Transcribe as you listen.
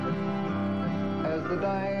the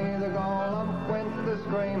day the goal up went the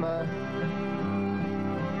screamer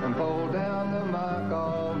and pulled down the mark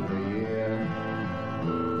of the year.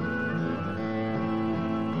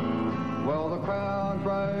 Well, the crowd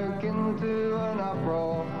broke into an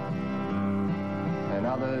uproar, and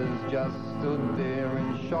others just stood there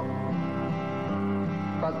in shock.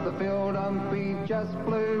 But the field umpy just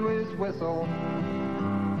blew his whistle,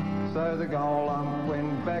 so the goal ump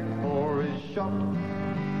went back for his shot.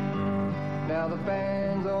 Now the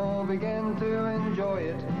fans all began to enjoy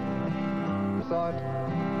it, the sight.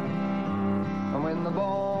 And when the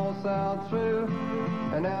ball sailed through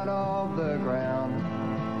and out of the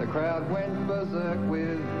ground, the crowd went berserk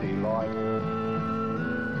with delight.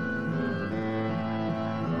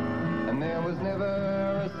 And there was never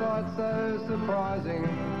a sight so surprising,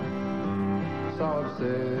 so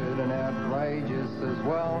absurd and outrageous as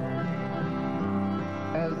well,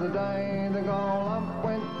 as the day the goal ump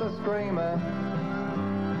went the screamer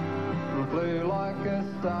and flew like a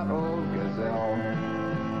startled gazelle.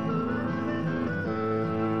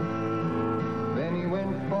 Then he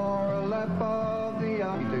went for a lap of the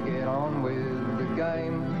up to get on with the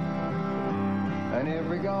game, and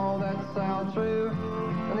every goal that sailed through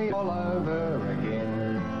and he all over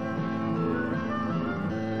again.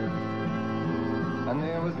 And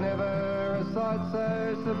there was never a sight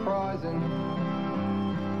so surprising,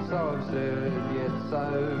 so absurd yet so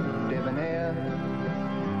debonair,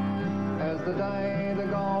 as the day the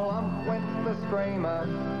goal ump went the screamer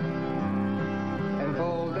and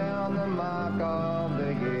pulled down the mark of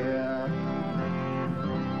the year.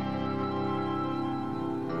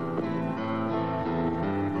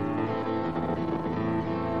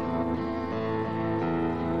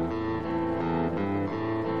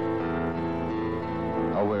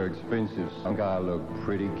 I wear expensive, some guy look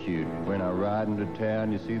pretty cute. When I ride into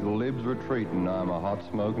town, you see the libs retreating. I'm a hot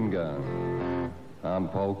smoking gun. I'm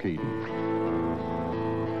Paul Keaton.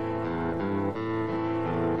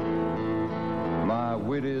 My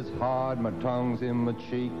wit is hard, my tongue's in my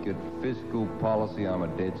cheek. At fiscal policy, I'm a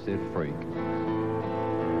dead-set freak.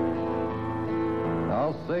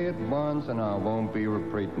 I'll say it once and I won't be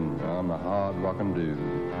repeating. I'm a hard-rockin' dude.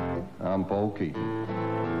 I'm Paul Keaton.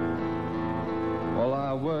 Well,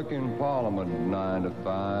 I work in Parliament 9 to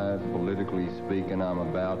 5. Politically speaking, I'm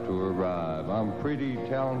about to arrive. I'm pretty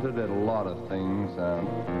talented at a lot of things.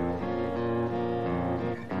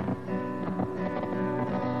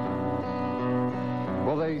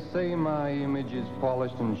 Well, they say my image is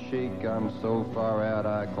polished and chic. I'm so far out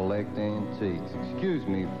I collect antiques. Excuse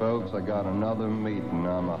me, folks, I got another meeting.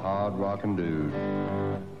 I'm a hard-rockin' dude.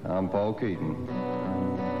 I'm Paul Keaton.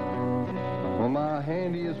 Well, my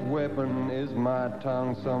handiest weapon is my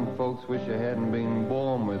tongue. Some folks wish I hadn't been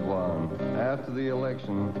born with one. After the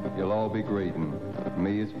election, you'll all be greeting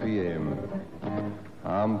me as PM.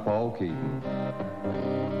 I'm Paul Keaton.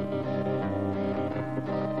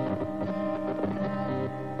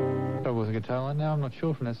 So with the guitar line now, I'm not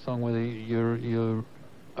sure from that song whether you're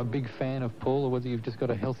a big fan of Paul or whether you've just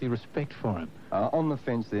got a healthy respect for him. On the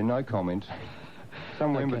fence there, no comment.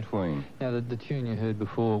 Somewhere in between. Now, the tune you heard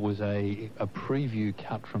before was a preview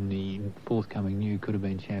cut from the forthcoming new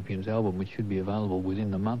Coodabeen Champions album, which should be available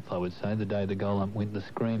within the month, I would say, the day the goal ump went the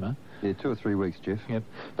screamer. Yeah, 2 or 3 weeks, Jeff. Yep.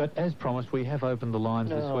 But as promised, we have opened the lines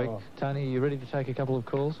this week. Tony, are you ready to take a couple of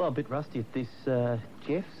calls? Well, a bit rusty at this,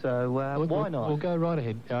 Jeff, so why not? We'll go right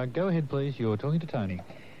ahead. Go ahead, please. You're talking to Tony.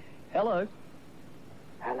 Hello.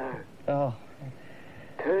 Hello. Oh.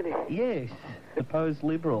 Tony. Yes, deposed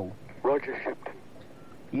Liberal. Roger Shipton.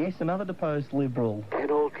 Yes, another deposed Liberal. Ken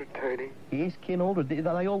Aldred, Tony. Yes, Ken Aldred.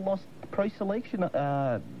 They all lost pre-selection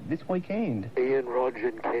this weekend. Ian, Roger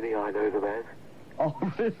and Kenny, I know them as. Oh,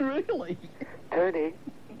 really? Tony.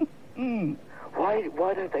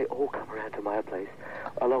 Why don't they all come around to my place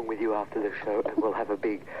along with you after the show and we'll have a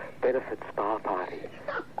big benefit spa party?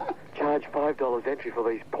 Charge $5 entry for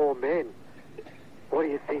these poor men. What do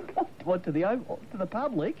you think? What, to the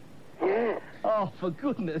public? Yeah. Oh, for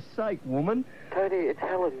goodness sake, woman. Tony, it's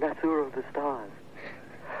Helen Mathur of the Stars.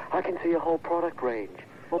 I can see a whole product range.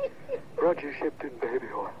 Roger Shipton baby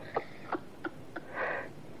oil.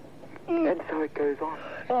 And so it goes on.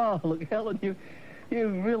 Oh, look, Helen, you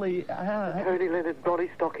really... Tony Leonard body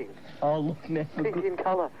stockings. Oh, look now. Pink in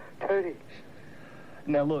colour. Tony.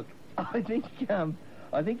 Now, look, I think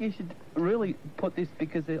you should really put this,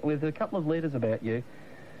 because with a couple of letters about you,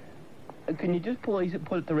 can you just please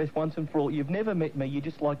put it to rest once and for all? You've never met me. You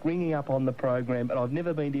just like ringing up on the program, and I've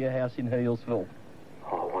never been to your house in Healesville.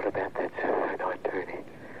 Oh, what about that Saturday night, Tony?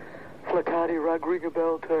 Fliccardi rug ring a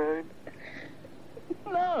bell tone.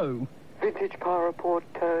 No. Vintage Paraport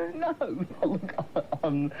tone. No. Look,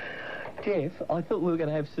 Jeff, I thought we were going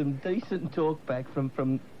to have some decent talk back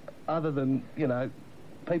from other than, you know,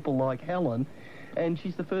 people like Helen, and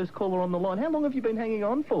she's the first caller on the line. How long have you been hanging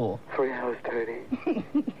on for? 3 hours, Tony.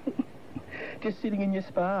 Just sitting in your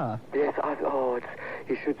spa. Yes,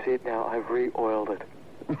 you should see it now. I've re-oiled it.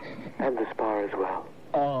 And the spa as well.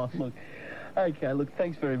 Oh, look. Okay, look,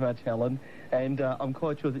 thanks very much, Helen. And I'm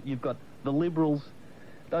quite sure that you've got the Liberals,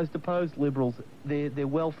 those deposed Liberals, their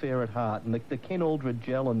welfare at heart. And the Ken Aldred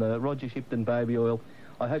gel and the Roger Shipton baby oil,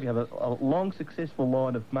 I hope you have a long, successful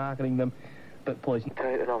line of marketing them. But please...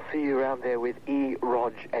 And I'll see you around there with E,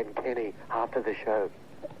 Rog and Kenny after the show.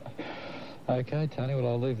 Okay, Tony, well,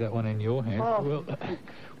 I'll leave that one in your hands. Oh.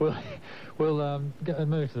 We'll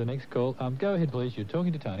move to the next call. Go ahead, please. You're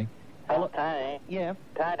talking to Tony. Hello, Tony. Yeah.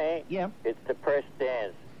 Tony. Yeah. It's depressed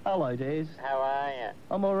Des. Hello, Des. How are you?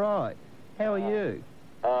 I'm all right. How are you?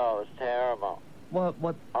 Oh, it's terrible. What?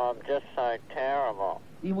 I'm just so terrible.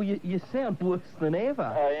 You sound worse than ever.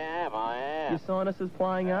 I am. Your sinuses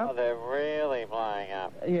playing Oh, up? they're really playing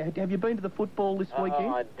up. Yeah. Have you been to the football this weekend?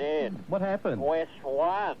 Oh, I did. What happened? West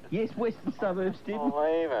won. Yes, Western Suburbs did.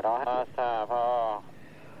 Believe it. Last half. Oh.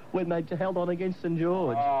 When they held on against St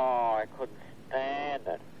George. Oh, I couldn't stand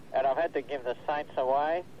it. And I've had to give the Saints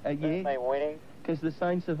away. Yeah. They're winning. Because the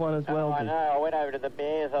Saints have won as well. Oh, I know. I went over to the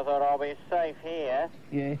Bears. I thought I'll be safe here.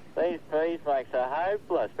 Yeah. These blokes are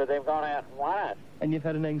hopeless, but they've gone out and won it. And you've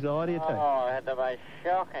had an anxiety attack. Oh, it had to be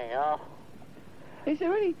shocking. Oh. Is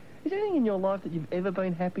there anything in your life that you've ever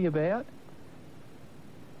been happy about?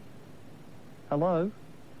 Hello?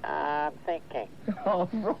 I'm thinking. Oh,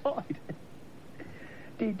 right.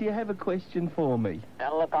 Do you have a question for me?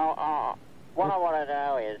 Now, look, what I want to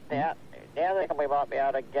know is, now they we might be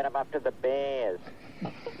able to get them up to the Bears.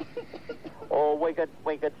 Or we could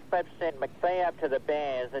perhaps send McPhee up to the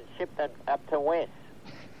Bears and ship them up to West.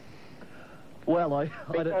 Well,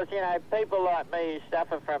 Because, you know, people like me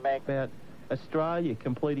suffer from about Australia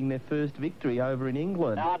completing their first victory over in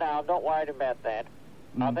England. No, I'm not worried about that.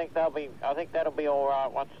 I think that'll be all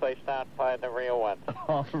right once they start playing the real ones.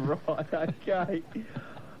 Oh, right, okay.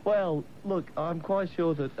 Well, look, I'm quite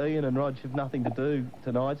sure that Ian and Rog have nothing to do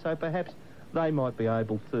tonight, so perhaps they might be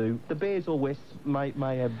able to. The Bears or West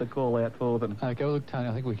may have the call out for them. Okay, well, look, Tony,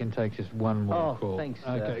 I think we can take just one more call. Oh, thanks.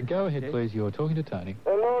 Okay, go ahead, Jeff. please. You're talking to Tony.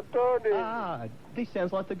 Hello, Tony. Ah, this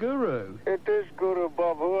sounds like the Guru. It is Guru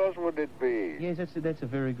Bob. Who else would it be? Yes, that's a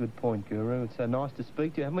very good point, Guru. It's nice to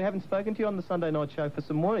speak to you. We haven't spoken to you on the Sunday night show for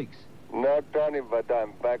some weeks. No, Tony, but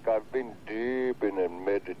I'm back. I've been deep in a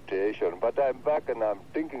meditation, but I'm back and I'm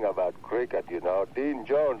thinking about cricket, you know. Dean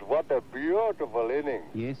Jones, what a beautiful inning.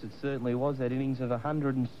 Yes, it certainly was. That innings of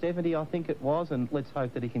 170, I think it was, and let's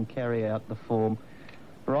hope that he can carry out the form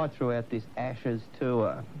right throughout this Ashes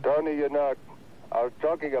tour. Tony, you know, I was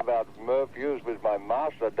talking about Murph Hughes with my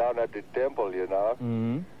master down at the temple, you know.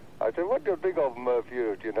 Mm-hmm. I said, what do you think of Murph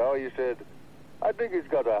Hughes, you know? He said, I think he's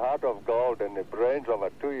got a heart of gold and the brains of a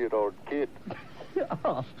 2-year-old kid.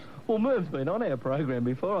 Oh, well, Merv's been on our program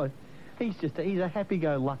before. He's a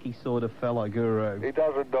happy-go-lucky sort of fellow, Guru. He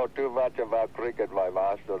doesn't know too much about cricket, my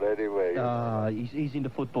master, anyway. He's into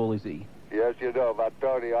football, is he? Yes, you know, but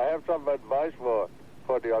Tony, I have some advice for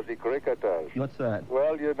the Aussie cricketers. What's that?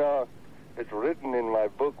 Well, you know, it's written in my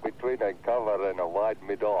book Between a Cover and a White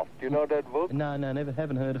Mid-Off. Do you know that book? No,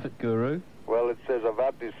 haven't heard of it, Guru. Well, it says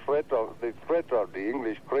about the threat of the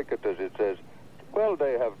English cricketers, it says, well,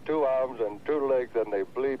 they have 2 arms and 2 legs and they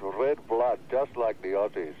bleed red blood just like the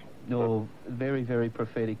Aussies. Oh, very, very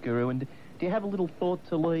prophetic, Guru. And do you have a little thought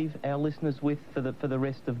to leave our listeners with for the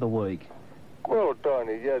rest of the week? Well,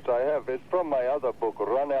 Tony, yes, I have. It's from my other book,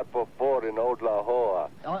 Run Out for 4 in Old Lahore.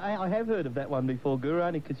 I have heard of that one before, Guru,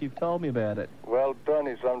 only because you've told me about it. Well,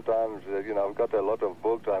 Tony, sometimes, you know, I've got a lot of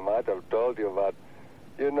books I might have told you about.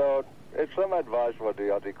 You know, it's some advice for the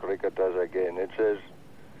Aussie cricketers again. It says,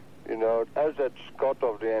 you know, as that Scot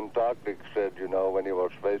of the Antarctic said, you know, when he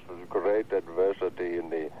was faced with great adversity in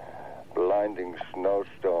the blinding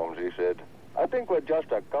snowstorms, he said, I think we're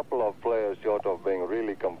just a couple of players short of being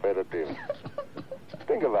really competitive.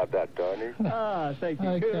 Think about that, Tony. Thank you,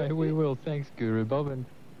 Okay, Guru. we will. Thanks, Guru Bob. And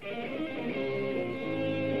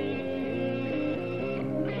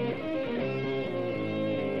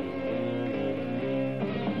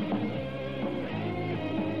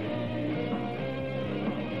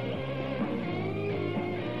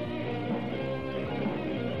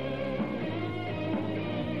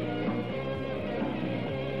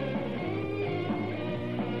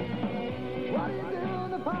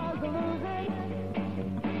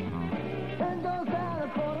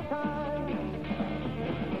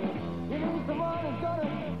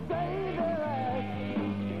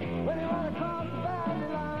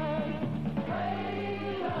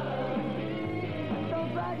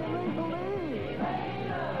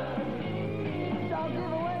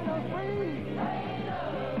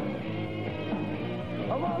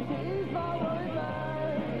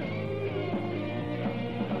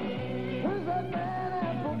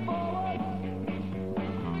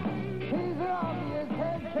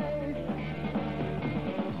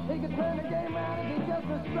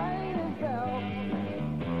strain himself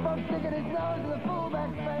from sticking his nose in the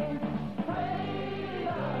fullback's face.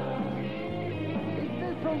 He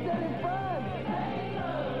sits from dead in front.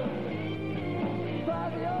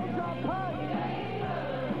 Tries the old drop punt.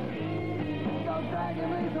 Don't drag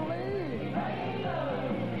him easily.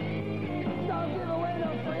 Don't give away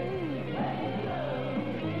no free.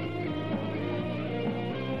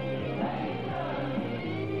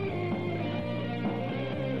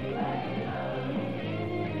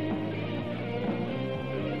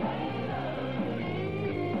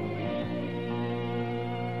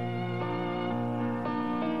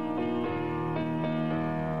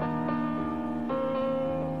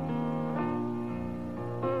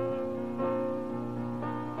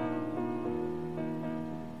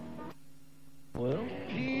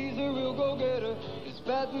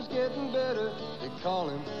 Batting's getting better. They call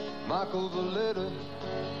him Michael Valletta.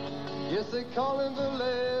 Yes, they call him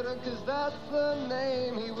Valletta, 'cause that's the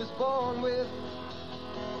name he was born with.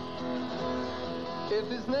 If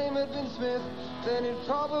his name had been Smith, then he'd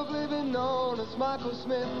probably be known as Michael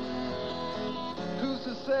Smith. Who's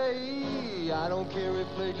to say? I don't care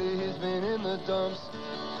if lately he's been in the dumps,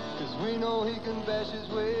 'cause we know he can bash his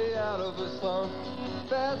way out of a slump.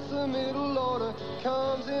 That's the middle order,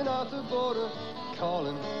 comes in off the border. Call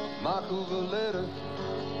him Michael Valletta.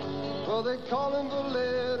 Well, they call him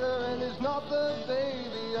Valletta, and he's not the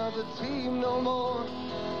baby of the team no more.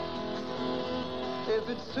 If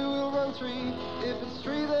it's 2, he'll run 3. If it's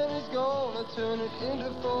 3, then he's gonna turn it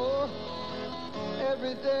into 4.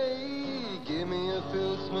 Every day, give me a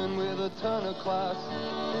fieldsman with a ton of class,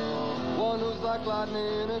 one who's like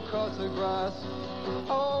lightning across the grass,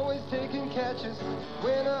 always taking catches,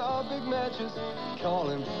 winner of big matches. Call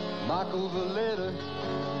him Michael Valletta.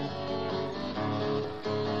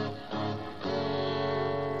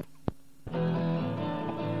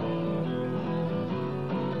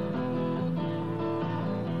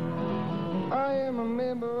 I am a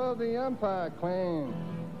member of the Umpire clan,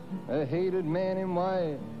 a hated man in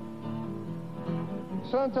white.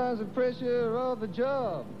 Sometimes the pressure of the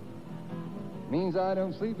job means I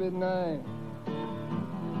don't sleep at night.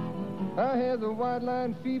 I have the white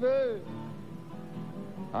line fever.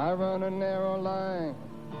 I run a narrow line.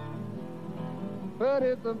 But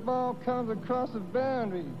if the ball comes across the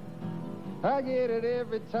boundary, I get it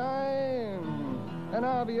every time. And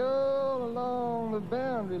I'll be all along the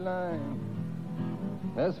boundary line.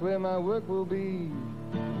 That's where my work will be.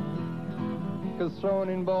 'Cause throwing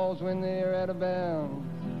in balls when they're out of bounds,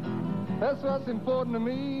 that's what's important to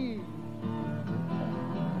me.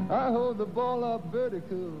 I hold the ball up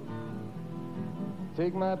vertical,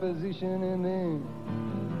 take my position, and then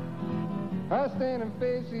I stand and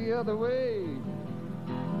face the other way,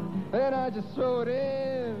 and I just throw it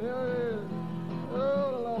in,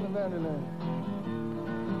 all along the boundary line.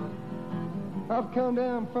 I've come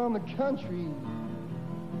down from the country.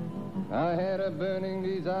 I had a burning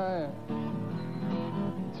desire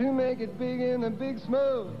to make it big in the big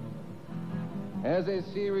smoke as a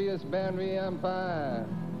serious boundary umpire.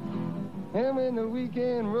 And when the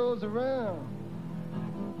weekend rolls around,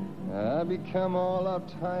 I become all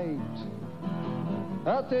uptight.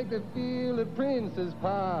 I'll take the field at Prince's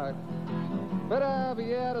Park, but I'll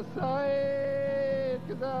be out of sight,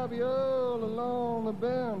 'cause I'll be all along the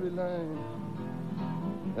boundary line.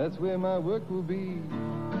 That's where my work will be.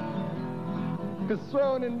 'Cause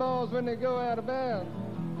throwing in balls when they go out of bounds,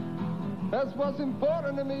 that's what's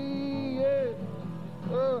important to me, yeah.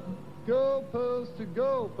 Oh, goalpost to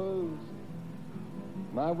goalpost,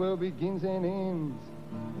 my world begins and ends.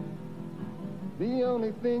 The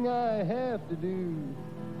only thing I have to do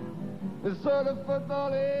is throw the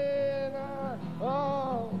football in,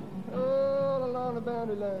 all along the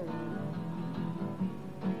boundary line.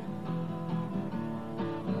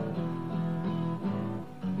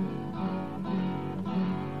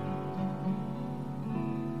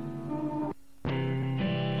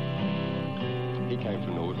 He came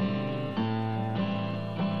from North.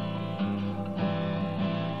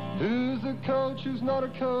 Who's the coach who's not a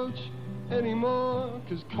coach anymore?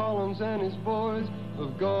 'Cause Collins and his boys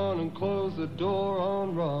have gone and closed the door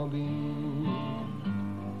on Robbie.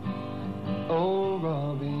 Oh,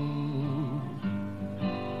 Robbie.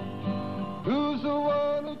 Who's the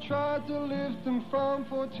one who tried to lift him from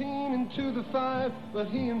 14 into the 5, but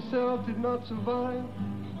he himself did not survive?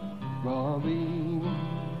 Robbie.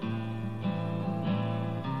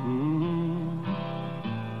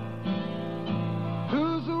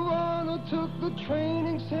 Who's the one who took the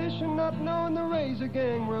training session, not knowing the Razor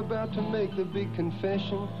Gang were about to make the big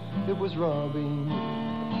confession? It was Robbie.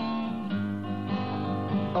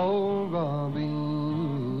 Oh, Robbie.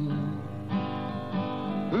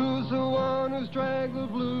 one who's dragged the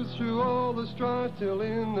blues through all the strife, till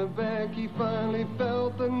in the back he finally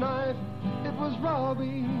felt the knife. It was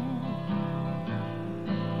Robbie.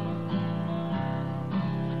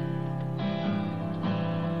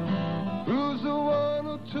 Who's the one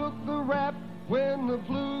who took the rap when the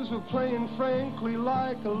blues were playing frankly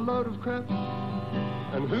like a load of crap?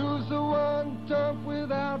 And who's the one dumped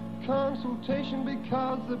without consultation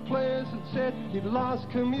because the players had said he'd lost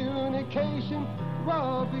communication?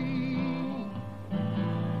 Robbie.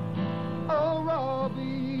 Oh,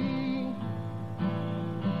 Robbie.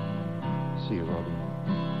 See you, Robbie.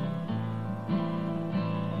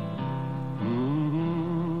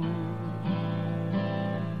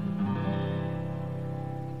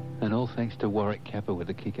 And all thanks to Warwick Capper with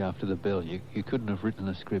a kick after the bell. You couldn't have written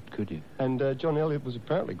the script, could you? And John Elliott was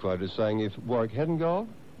apparently quoted as saying if Warwick hadn't gone,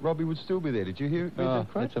 Robbie would still be there. Did you hear that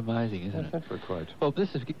quote? That's amazing, isn't it? That's for a quote. Well,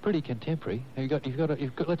 this is pretty contemporary. You've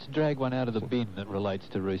got. Let's drag one out of the bin that relates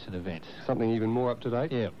to recent events. Something even more up to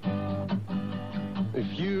date? Yeah.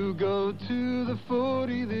 If you go to the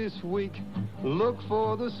footy this week, look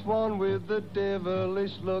for the Swan with the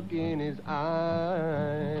devilish look in his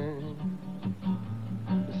eye.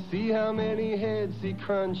 See how many heads he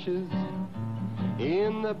crunches,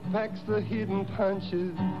 in the packs the hidden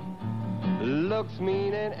punches. Looks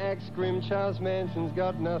mean and acts grim, Charles Manson's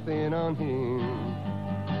got nothing on him.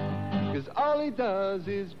 'Cause all he does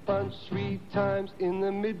is punch 3 times in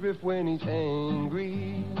the midriff when he's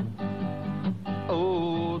angry.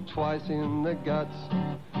 Oh, twice in the guts,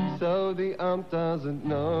 so the ump doesn't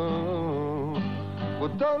know. Well,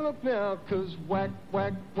 don't look now, 'cause whack,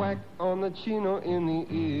 whack, whack on the chin or in the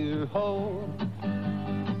ear hole.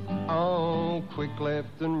 Oh, quick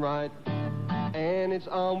left and right, and it's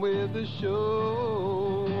on with the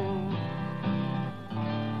show.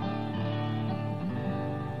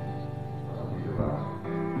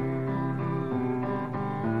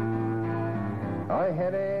 I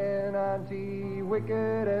had an auntie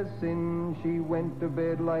wicked as sin. She went to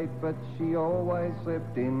bed late, but she always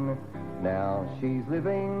slept in. Now she's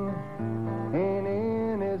living in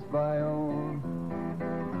Innisfail.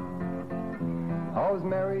 I was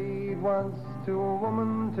married once to a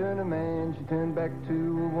woman, turned a man. She turned back to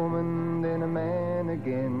a woman, then a man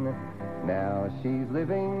again. Now she's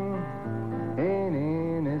living in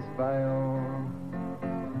Innisfail.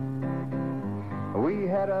 We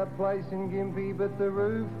had a place in Gympie, but the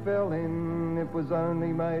roof fell in. It was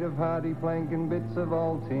only made of hardy plank and bits of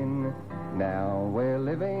old tin. Now we're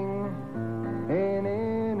living in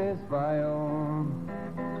Innisfail.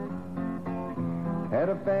 Had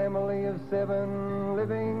a family of 7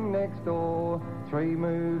 living next door. 3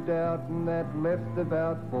 moved out and that left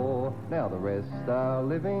about 4. Now the rest are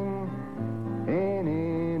living in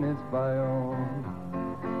Innisfail.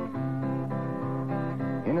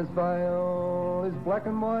 Innisfail is black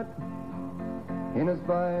and white.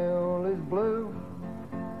 Innisfail is blue.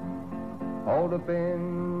 All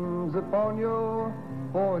depends upon your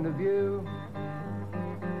point of view.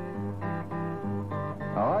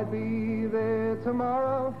 I'd be there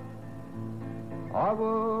tomorrow. I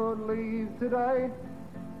would leave today.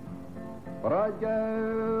 But I'd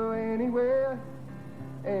go anywhere,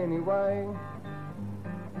 anyway.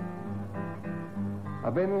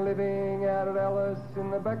 I've been living out at Alice in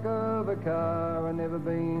the back of a car. I've never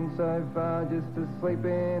been so far just to sleep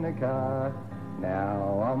in a car.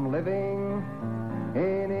 Now I'm living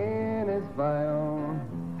in Innisfail.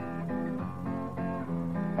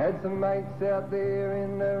 Had some mates out there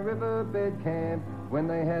in the riverbed camp. When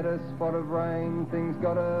they had a spot of rain, things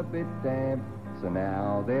got a bit damp. So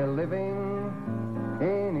now they're living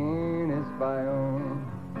in Innisfail.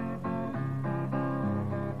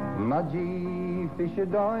 Mudgee fish are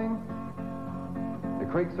dying. The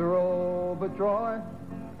creeks are all but dry.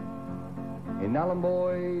 In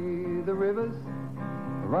Nullumboy, the rivers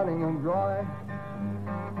are running on dry.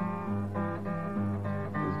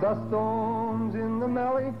 There's dust storms in the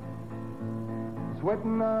Mallee,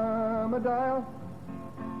 sweating Armadale.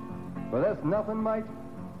 But that's nothing, mate,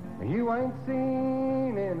 you ain't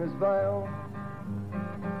seen Innisfail.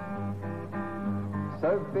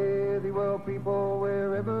 So fare thee well, people,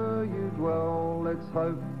 wherever you dwell. Let's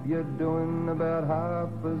hope you're doing about half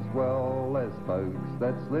as well as folks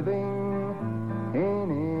that's living in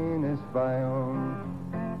Innisfail.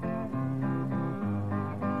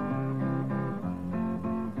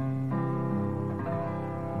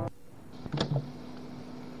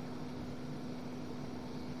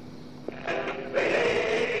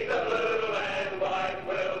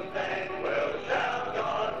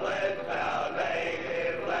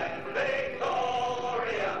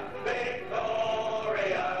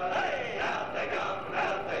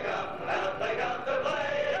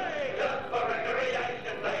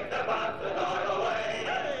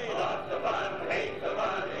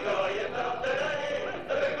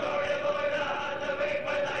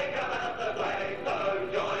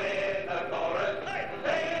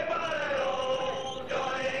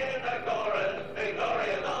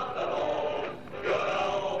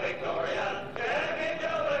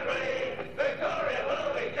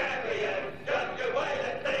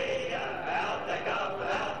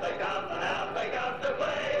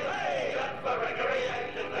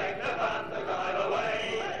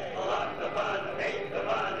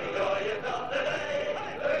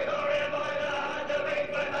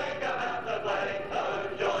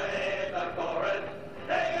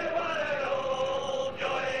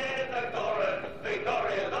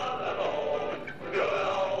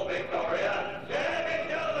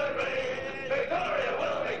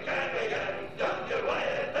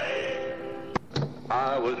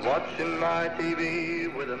 watching my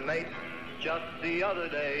TV with a mate just the other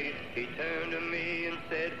day. He turned to me and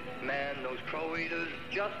said, man, those crow eaters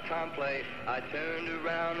just can't play. I turned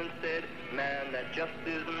around and said, man, that just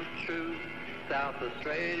isn't true. South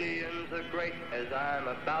Australians are great, as I'm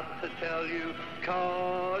about to tell you,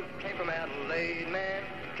 'cause came from Adelaide, man.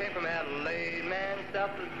 Came from Adelaide, man.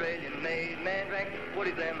 South Australian made, man. Drank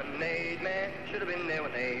Woody's lemonade, man. Should have been there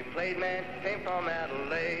when they played, man. Came from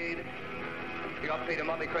Adelaide. You got Peter,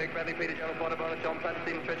 Motley, Craig, Bradley, Peter, Jonas, Waterburner, John Platt,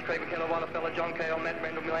 Stephen Stretch, Craig McKenna, Waterfella, John Cale, Matt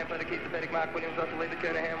Randall, Milan, Platter, Keith, Pathetic, Mark Williams, Russell, Lee,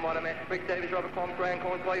 Kernahan, Waterman, Rick Davies, Robert Plum, Grant,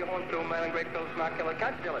 Corn, Clay, Horn, Phil, Malin, Greg Phillips, Mark Keller,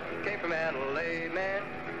 can't you tell it? Came from Adelaide, man.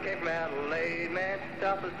 Came from Adelaide, man.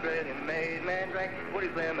 South Australian made, man. Drank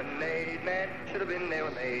Woody's lemonade, man. Should have been there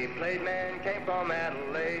when they played, man. Came from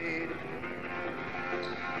Adelaide.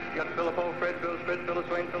 You got Philip, Paul, Fred, Phyllis,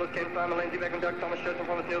 Wayne, Phyllis, Ken, Farmer, Lindsay, Beckham, Doug, Thomas, Sherton,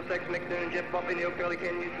 Thomas, Neil, Saxon, Nick, Noonan, Jeff, Poppy, Neil, Curly,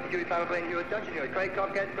 Ken, Dewey, Farmer, Glenn, Hewitt, Dungeon, Hewitt, Craig,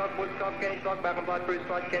 Cobb, Gadd, Scott, Wood, Scott, Kenny, Stock, Barkham, Blythe, Bruce,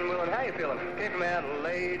 Scott, Ken, Will, and how you feeling? Came from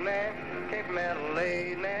Adelaide, man. Came from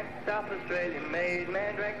Adelaide, man. South Australian made,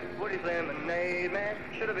 man. Drank Woody's lemonade, man.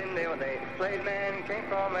 Should have been there when they played, man. Came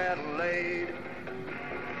from Adelaide.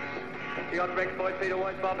 You got Rex Boyd, Peter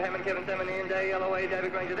White, Bob Hammond, Kevin Salmon, Ian Day, LOA,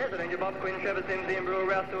 David Granger, there's an angel, Bob Quinn, Trevor Sims, Ian Brewer,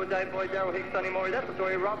 Rouse Stewart, Dave Boyd, Darryl Hicks, Sonny Morey, that's the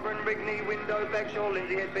story. Robin, Rigney, Window, Bagshaw,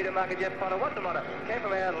 Lindsay Head, Peter Marker, Jeff Potter, what's the matter? Came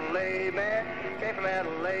from Adelaide, man. Came from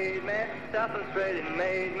Adelaide, man. South Australian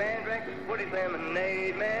made, man. Drank Woody's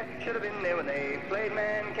lemonade, man. Should have been there when they played,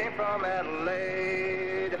 man. Came from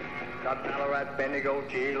Adelaide. Got Ballarat, Bendigo,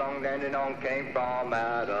 Geelong, Dandenong, came from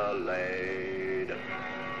Adelaide.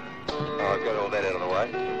 Oh, I've got all that out of the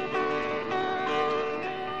way.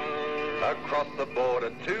 Across the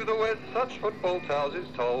border to the west, such football tales is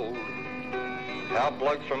told. How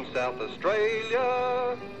blokes from South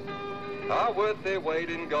Australia are worth their weight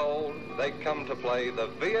in gold. They come to play the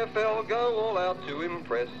VFL, go all out to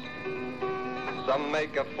impress. Some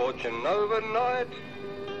make a fortune overnight,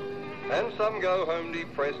 and some go home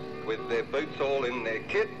depressed. With their boots all in their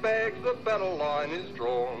kit bags, the battle line is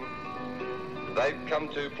drawn. They've come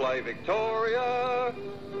to play Victoria,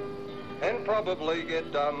 and probably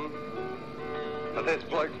get done. But there's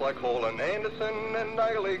blokes like Hall and Anderson, and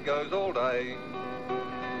Daly goes all day.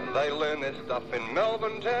 They learn their stuff in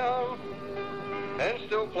Melbourne town, and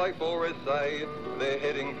still play for SA. They're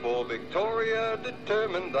heading for Victoria,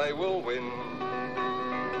 determined they will win.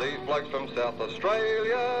 These blokes from South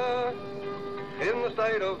Australia, in the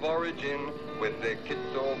state of origin, with their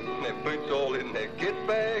kits all, their boots all in their kit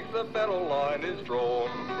bags, the battle line is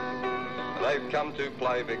drawn. They've come to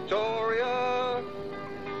play Victoria,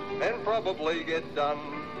 and probably get done.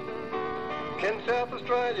 Can South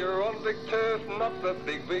Australia on Vic turf knock the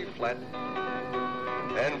Big V flat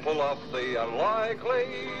and pull off the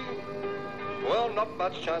unlikely? Well, not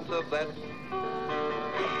much chance of that.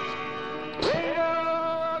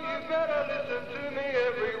 Now you better listen to me,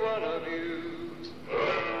 every one of you.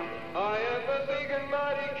 I am the big and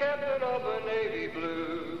mighty captain of the Navy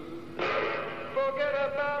Blue. Forget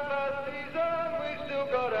about last season, we still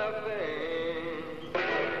got our thing.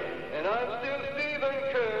 And I'm still Stephen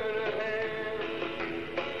Kernahan.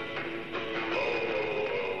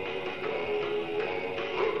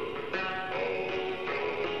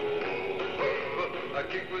 I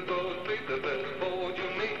kick with those feet, the best balls you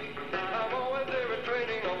meet. I'm always there in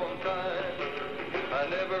training on time. I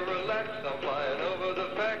never relax, I'm flying over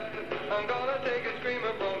the fact I'm gonna take a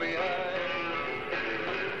screamer from behind.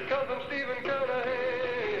 'Cause I'm Stephen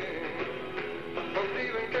Kernahan. I'm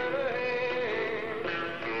Stephen Kernahan.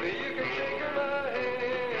 You can shake my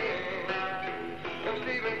hand. I'm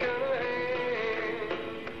Stephen Kernahan.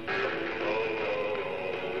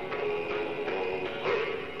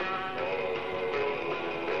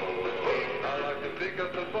 I like to pick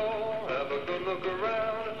up the ball, have a good look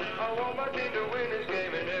around. I want my team to win this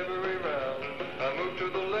game in every round. I move to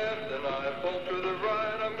the left and I fall to the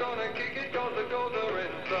right. I'm gonna kick it 'cause the goals are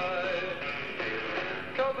inside.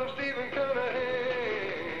 'Cause I'm Stephen Kernahan.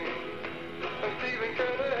 I'm Stephen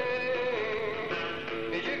Kernahan.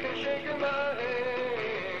 You can shake my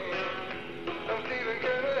hand. I'm Stephen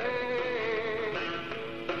Kernahan.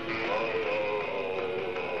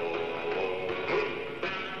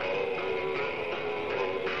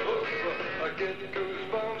 I get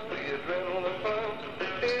goosebumps, the adrenaline pumps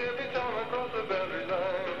every time I cross the boundary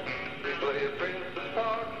line. They play at Princess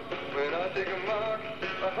Park. When I take a mark,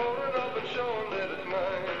 I hold it up and show them that it's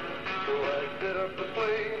mine. So I set up the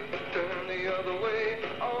play, turn the other way.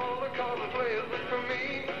 All the common players look for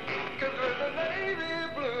me. 'Cause we're the Navy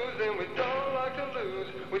Blues and we don't like to lose.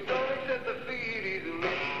 We don't accept defeat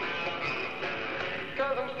easily.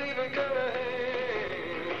 'Cause I'm Stephen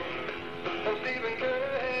Kernahan. I'm Stephen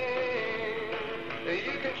Kernahan.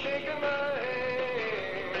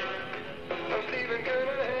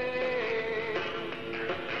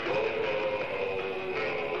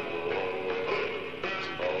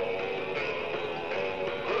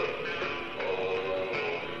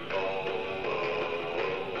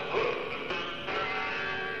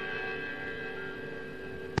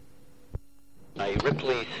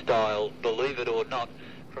 Ripley-style, believe it or not.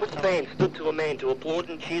 The fans stood to a man to applaud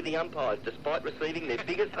and cheer the umpires despite receiving their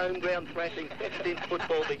biggest home ground thrashing since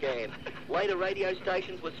football began. Later radio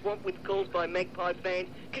stations were swamped with calls by Magpie fans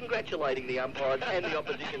congratulating the umpires and the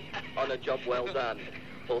opposition on a job well done.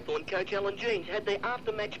 Hawthorn coach Alan Jeans had their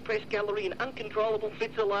after-match press gallery in uncontrollable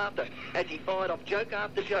fits of laughter as he fired off joke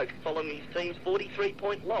after joke following his team's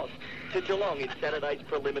 43-point loss to Geelong in Saturday's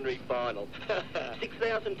preliminary final.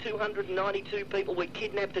 6,292 people were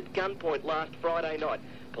kidnapped at gunpoint last Friday night.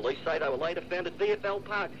 Police say they were later found at VFL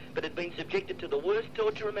Park, but had been subjected to the worst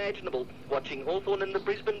torture imaginable, watching Hawthorn and the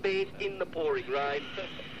Brisbane Bears in the pouring rain.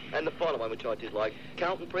 And the final one, which I did like,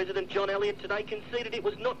 Carlton President John Elliott today conceded it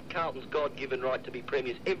was not Carlton's God-given right to be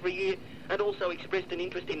premiers every year, and also expressed an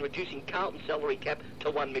interest in reducing Carlton's salary cap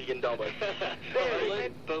to $1 million.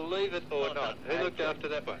 Believe it or not. Who looked after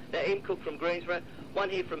that one? M. Cook from Greensborough, one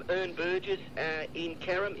here from Ern Burgess in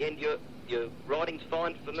Carrum, and your writing's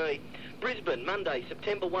fine for me. Brisbane, Monday,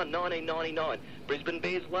 September 1, 1999. Brisbane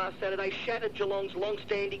Bears last Saturday shattered Geelong's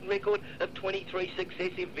long-standing record of 23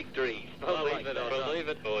 successive victories. Believe it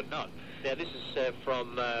or not. Now, this is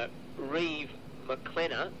from Reeve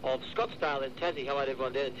McLenna of Scottsdale in Tassie. Hello to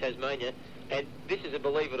everyone down in Tasmania. And this is a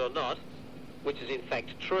believe it or not, which is in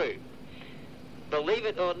fact true. Believe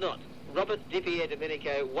it or not, Robert Di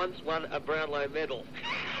Domenico once won a Brownlow medal.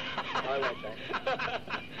 I like that.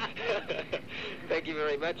 Thank you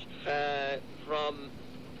very much. From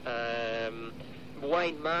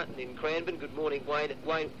Wayne Martin in Cranbourne. Good morning,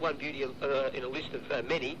 Wayne. One beauty in a list of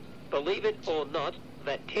many. Believe it or not,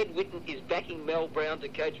 that Ted Whitten is backing Mel Brown to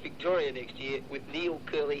coach Victoria next year with Neil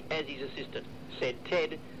Curley as his assistant. Said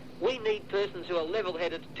Ted, we need persons who are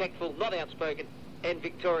level-headed, tactful, not outspoken, and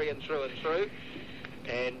Victorian through and through.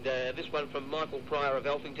 And this one from Michael Pryor of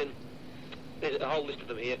Alphington. There's a whole list of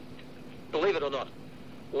them here. Believe it or not.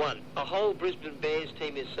 1. A whole Brisbane Bears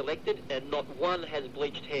team is selected and not one has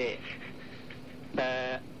bleached hair.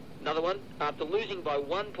 Another one. After losing by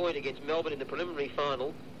 1 point against Melbourne in the preliminary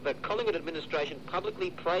final, the Collingwood administration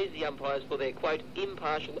publicly praised the umpires for their, quote,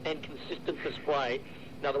 impartial and consistent display.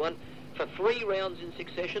 Another one. For 3 rounds in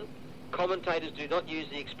succession, commentators do not use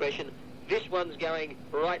the expression, this one's going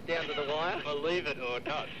right down to the wire. Believe it or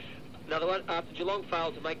not. Another one. After Geelong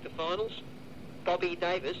failed to make the finals, Bobby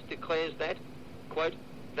Davis declares that, quote,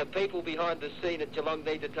 the people behind the scene at Geelong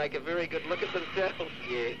need to take a very good look at themselves.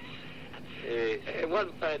 Yeah.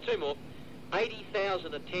 And 2 more.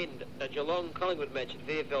 80,000 attend a Geelong Collingwood match at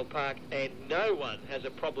VFL Park, and no one has a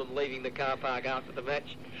problem leaving the car park after the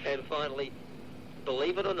match. And finally,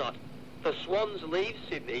 believe it or not, the Swans leave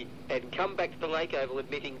Sydney and come back to the Lake Oval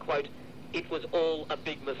admitting, quote, it was all a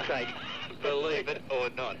big mistake. Believe it or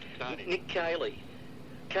not, Tony. Nick Cayley.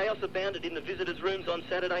 Chaos abounded in the visitors' rooms on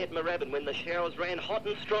Saturday at Moorabbin when the showers ran hot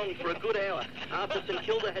and strong for a good hour after St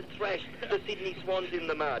Kilda had thrashed the Sydney Swans in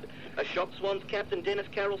the mud. A shocked Swans captain, Dennis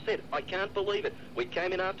Carroll, said, I can't believe it. We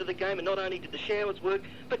came in after the game and not only did the showers work,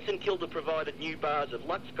 but St Kilda provided new bars of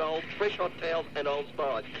Lux Gold, fresh hot towels and Old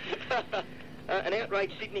Spice. An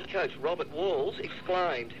outraged Sydney coach, Robert Walls,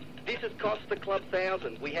 exclaimed, this has cost the club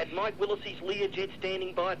thousands. We had Mike Willis's Learjet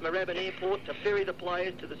standing by at Moorabbin Airport to ferry the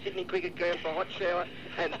players to the Sydney Cricket Ground for a hot shower,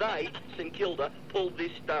 and they, St Kilda, pulled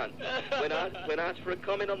this stunt. When asked for a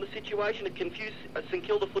comment on the situation, it confused St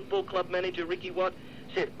Kilda Football Club manager Ricky Watt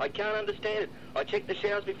said, I can't understand it. I checked the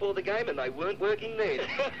showers before the game and they weren't working then.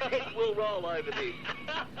 Heads will roll over this.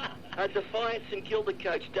 A defiant St Kilda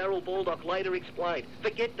coach, Darryl Baldock, later explained,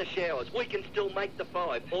 forget the showers, we can still make the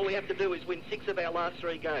 5. All we have to do is win 6 of our last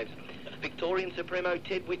 3 games. Victorian Supremo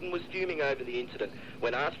Ted Whitten was fuming over the incident.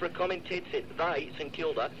 When asked for a comment, Ted said, they, St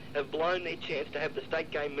Kilda, have blown their chance to have the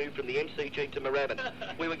state game moved from the MCG to Moorabbin.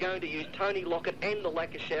 We were going to use Tony Lockett and the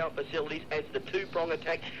lack of shower facilities as the 2-prong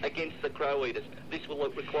attack against the Crow Eaters. This will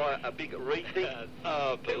require a big rethink.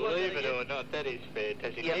 Believe it or not, that is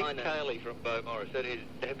fantastic. Yeah, Nick Cayley from Beau Morris, that is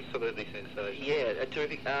absolutely sensational. Yeah,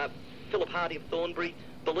 terrific. Philip Hardy of Thornbury,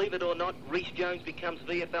 believe it or not, Rhys Jones becomes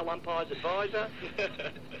VFL umpire's advisor.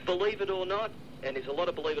 Believe it or not, and there's a lot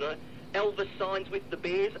of believe it or not, Elvis signs with the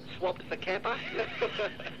Bears, swapped for Kappa.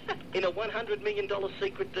 In a $100 million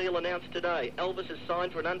secret deal announced today, Elvis has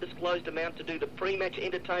signed for an undisclosed amount to do the pre-match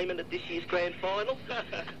entertainment at this year's grand final.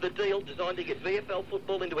 The deal, designed to get VFL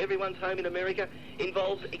football into everyone's home in America,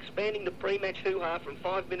 involves expanding the pre-match hoo-ha from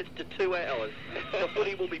 5 minutes to 2 hours. The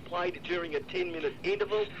footy will be played during a 10-minute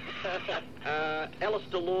interval.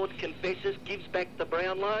 Alistair Lord confesses, gives back the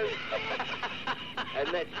Brownlow. And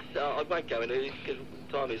that's, I won't go into it because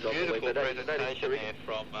time is off. Beautiful presentation there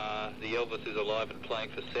from the Elvis is alive and playing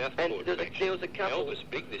for Southport. And there was a couple. Elvis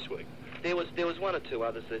big this week. There was one or two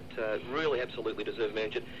others that really absolutely deserve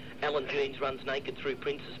mention. Alan Jeans runs naked through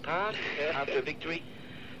Prince's Park after a victory,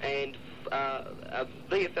 and a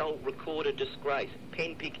VFL recorded disgrace.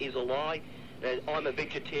 Pen pick is a lie. I'm a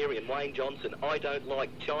vegetarian, Wayne Johnson. I don't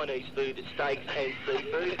like Chinese food, steaks and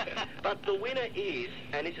seafood. But the winner is,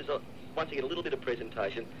 and this is once again a little bit of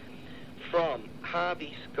presentation, from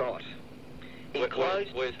Harvey Scott.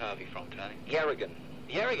 Where's Harvey from, Tony? Yarragon.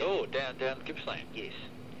 Yarragon? Oh, down Gippsland. Yes.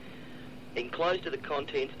 Enclosed are the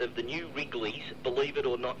contents of the new Wrigley's Believe It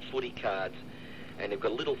or Not footy cards. And they've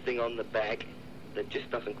got a little thing on the back that just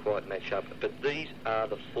doesn't quite match up. But these are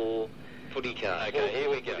the 4 footy cards. Okay, here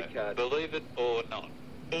we go. Cards. Believe it or not.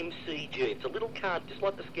 MCG. It's a little card just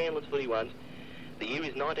like the Scanlon's footy ones. The year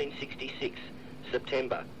is 1966,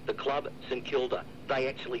 September. The club, St Kilda. They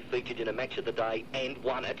actually featured in a match of the day and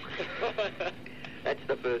won it. That's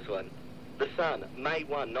the first one. The Sun, May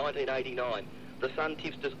 1, 1989. The Sun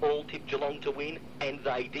tipsters all tipped Geelong to win, and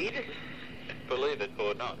they did. Believe it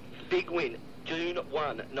or not. Big win, June 1,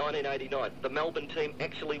 1989. The Melbourne team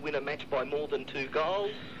actually win a match by more than 2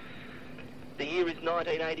 goals. The year is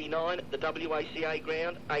 1989, the WACA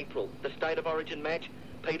ground, April. The State of Origin match,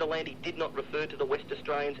 Peter Landy did not refer to the West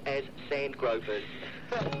Australians as Sandgropers.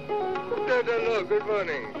 Hello, good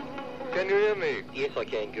morning. Can you hear me? Yes, I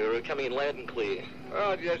can, Guru. Coming in loud and clear.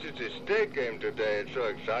 Oh, yes, it's a state game today. It's so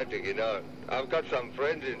exciting, you know. I've got some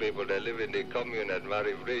friends and people that live in the commune at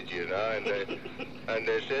Murray Bridge, you know, and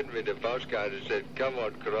they sent me the postcard and said, come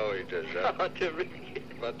on, Crow Eaters. Oh, terrific.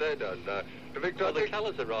 But they don't know. Well, the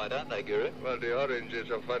colours are right, aren't they, Guru? Well, the orange is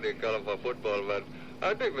a funny colour for football, but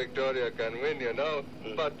I think Victoria can win, you know.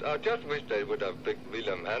 But I just wish they would have picked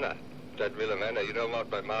Willem Hanna. That Willem Hanna, you know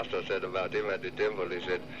what my master said about him at the temple? He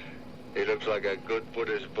said, he looks like a good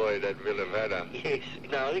Buddhist boy, that Willem Hanna. Yes.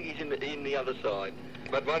 No, I think he's in the other side.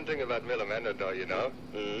 But one thing about Willem Hanna, though, you know,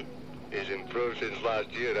 he's improved since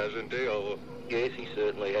last year, hasn't he? Or... Yes, he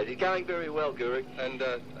certainly has. He's going very well, Guru. And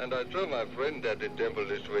I saw my friend at the temple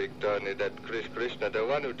this week, Tony, that Chris Krishna, the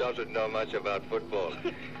one who doesn't know much about football.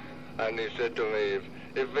 And he said to me,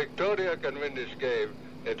 if Victoria can win this game,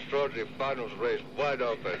 it throws the finals race wide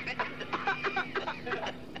open.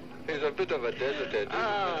 He's a bit of a desert head.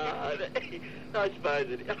 I suppose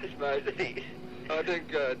it is. I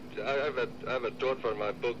think I have a thought for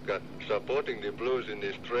my book, Supporting the Blues in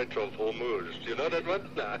the Strait of Hormuz. Do you know that one?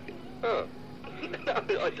 No. Oh. No,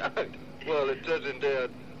 I don't. Well, it says in there,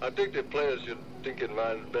 I think the players should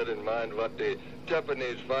bear in mind what the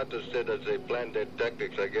Japanese fighters said as they planned their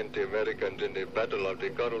tactics against the Americans in the Battle of the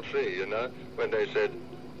Coral Sea, you know, when they said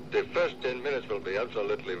the first 10 minutes will be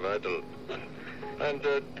absolutely vital. And,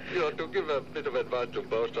 you know, to give a bit of advice to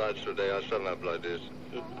both sides today, I sum up like this.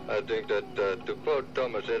 I think that, to quote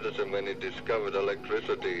Thomas Edison when he discovered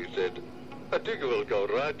electricity, he said, I think it will go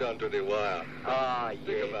right down to the wire. Ah, yeah.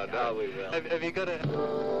 Think about that. Oh, we will. Have you got a...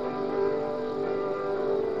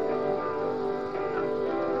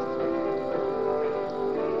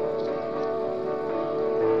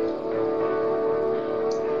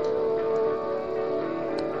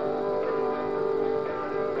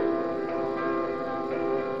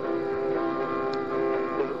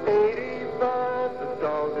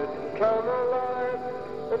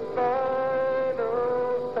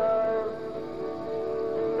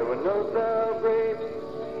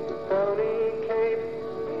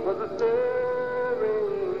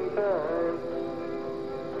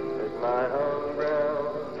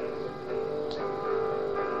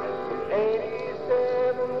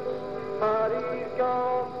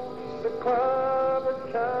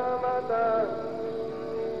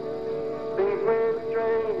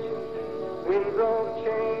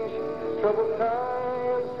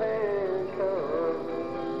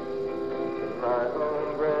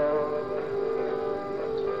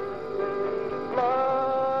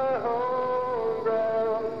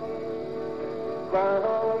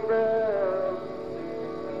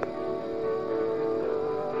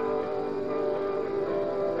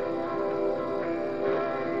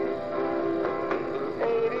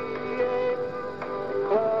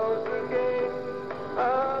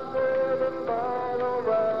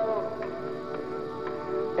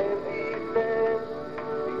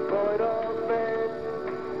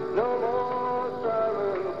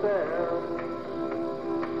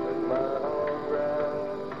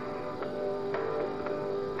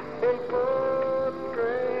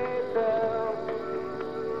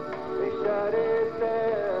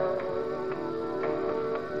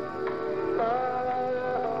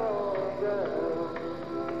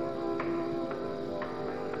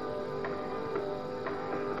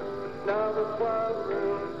 Club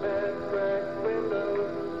rooms had cracked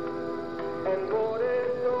windows and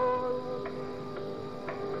boarded doors.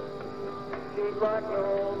 like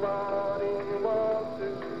nobody wants to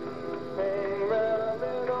hang around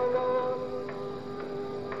and alone.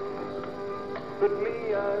 But me,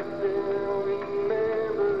 I still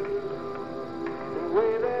remember the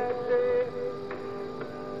way that day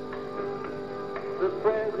the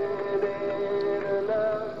president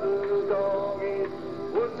announced the dog it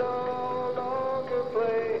would no longer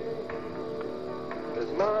play.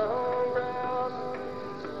 It's my home ground,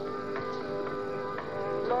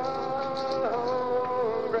 my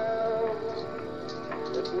home ground,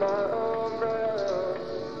 it's my home ground.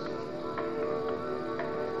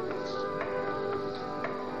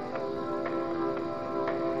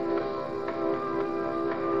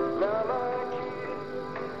 Now my kids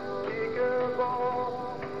kick a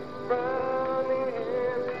ball round the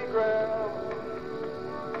empty ground.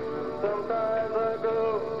 Sometimes I go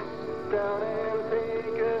down and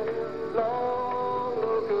take a long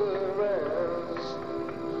look around.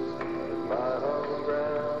 It's my home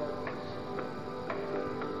ground,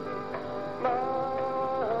 my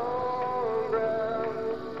home ground,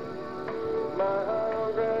 my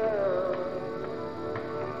home ground,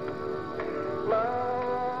 my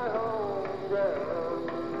home ground,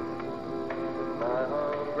 my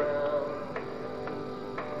home ground.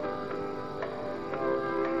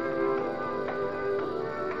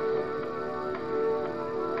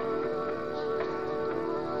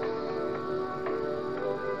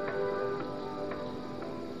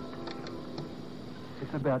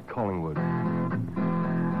 It's about Collingwood.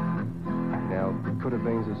 Now,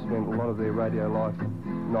 Coodabeens have spent a lot of their radio life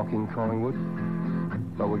knocking Collingwood,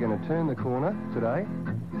 but we're going to turn the corner today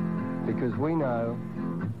because we know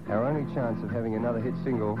our only chance of having another hit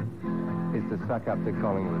single is to suck up to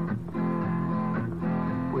Collingwood.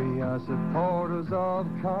 We are supporters of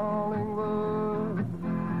Collingwood,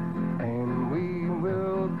 and we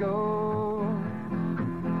will go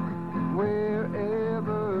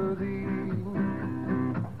wherever the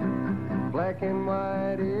black and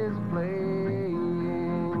white is playing.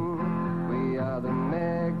 We are the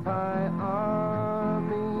Magpie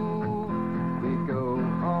Army. We go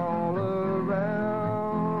all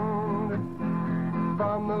around,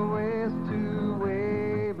 from the west to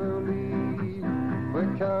Waverley.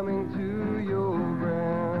 We're coming to your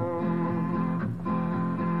ground.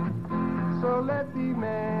 So let the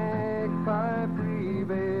Magpie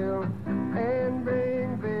prevail and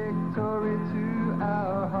bring victory to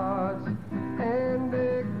our hearts. And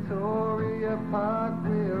Victoria Park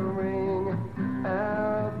will ring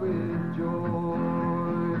out with joy.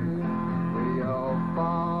 We all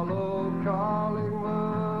follow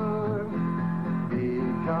Collingwood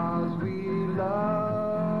because we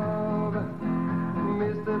love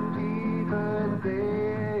Mr. Peter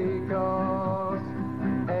Dacos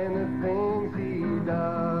and the things he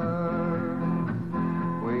does.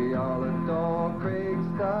 We all adore Craig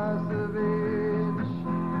Starcevich.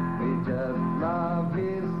 We just love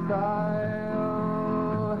his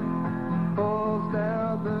style. Pulls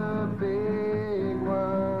down the big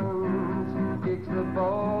ones, kicks the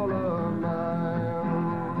ball a mile.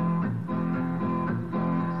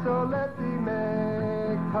 So let the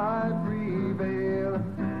Magpie prevail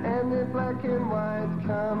and the black and whites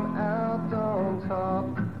come out on top.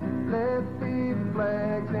 Let the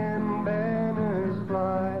flags and banners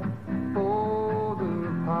fly for the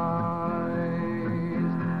pies.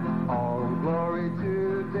 All glory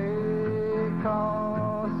to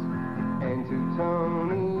Dacos and to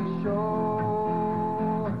Tony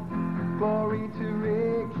Shaw. Glory to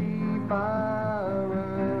Ricky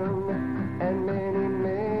Byron and many,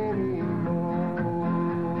 many more.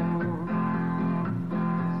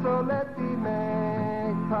 So let the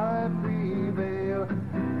Magpie prevail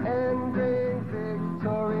and bring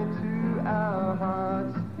victory to our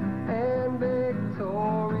hearts. And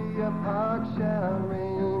Victoria Park shall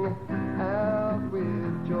ring out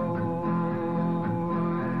with joy.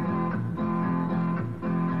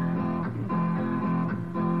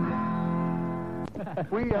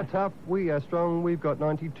 We are tough, we are strong, we've got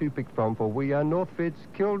 92 picked from, for we are North Fitz,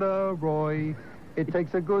 Kildaroy. It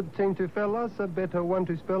takes a good team to fell us, a better one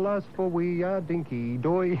to spell us, for we are Dinky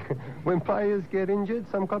Doy. When players get injured,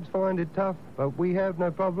 some clubs find it tough, but we have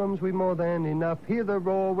no problems, we more than enough. Hear the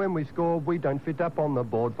roar when we score, we don't fit up on the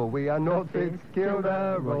board, for we are North Fitz,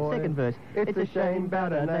 Kildaroy. Second verse. It's a shame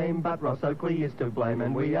about our name, but Ross Oakley is to blame,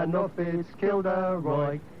 and we are North Fitz,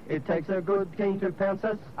 Kildaroy. It takes a good team to pounce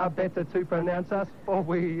us, a better to pronounce us, for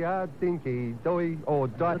we are dinky doy or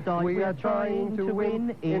die. We are trying to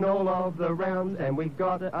win in all of the rounds, and we've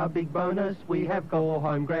got a big bonus. We have 4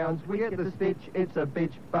 home grounds. We get the stitch, it's a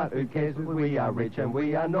bitch, but who cares? We are rich and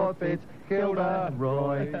we are Northfits,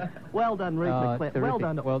 Kilda-Roy. Well done, Reed McClellan. Well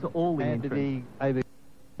done to all the entrants.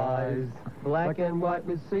 Black and white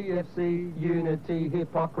with CFC, unity,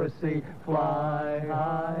 hypocrisy, fly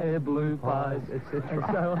high, blue pies,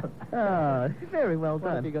 etc. Very well done.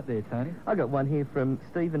 What have you got there, Tony? I got one here from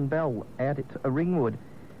Stephen Bell out at Ringwood.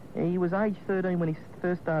 He was age 13 when he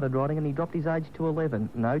first started riding, and he dropped his age to 11.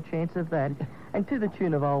 No chance of that. And to the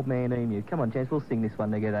tune of Old Man Emu. Come on, Chance, we'll sing this one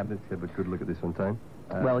together. Let's have a good look at this one, Tone.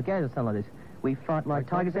 Well, it goes something like this. We fight like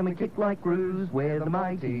tigers and we kick like roos. We're the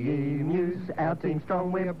mighty emus. Our team's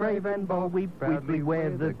strong, we're brave and bold. We proudly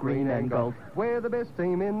wear the green and gold. We're the best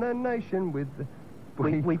team in the nation with the...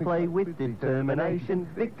 We play with determination.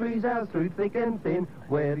 Victory's ours through thick and thin.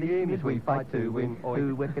 We're the emus, we fight to win.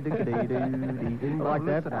 Like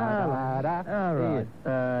that. All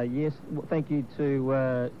right. Yes, thank you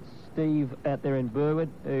to Steve out there in Burwood,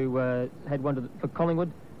 who had one for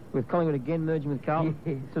Collingwood. With Collingwood again merging with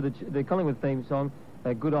Carlton, so the Collingwood theme song,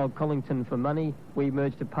 good old Collington for money. We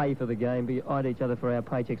merged to pay for the game, we eyed each other for our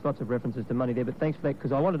paychecks. Lots of references to money there, but thanks for that,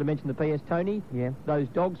 because I wanted to mention the PS, Tony. Yeah. Those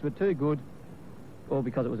dogs were too good, all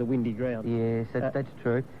because it was a windy ground. Yes, that's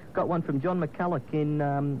true. Got one from John McCulloch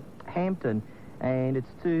in Hampton, and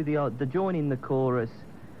it's to the join in the chorus,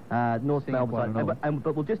 North Melbourne side.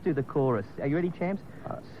 But we'll just do the chorus. Are you ready, champs?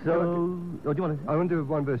 Do you want to... I want to do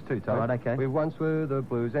 1 verse 2, Tony. All right, okay. We once were the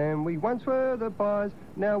Blues and we once were the Pies.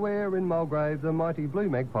 Now we're in Mulgrave, the mighty Blue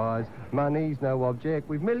Magpies. Money's no object,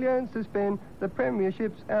 we've millions to spend. The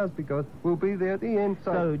premiership's ours because we'll be there at the end.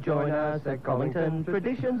 So join us at Collington,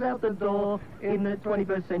 traditions out the door. In the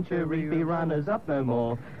 21st century, be runners up no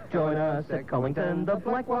more. Join us at Collington, the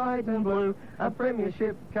black, white and blue. A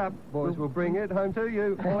premiership cup, boys, will bring it home to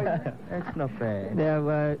you. That's not bad.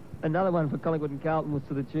 Now, another one for Collingwood and Carlton was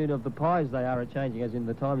to the tune of the pies they are a-changing, as in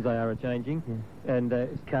the times they are a-changing. Yeah.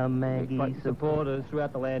 And come, Maggie, supporters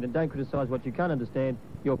throughout the land, and don't criticise what you can't understand.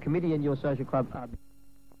 Your committee and your social club are...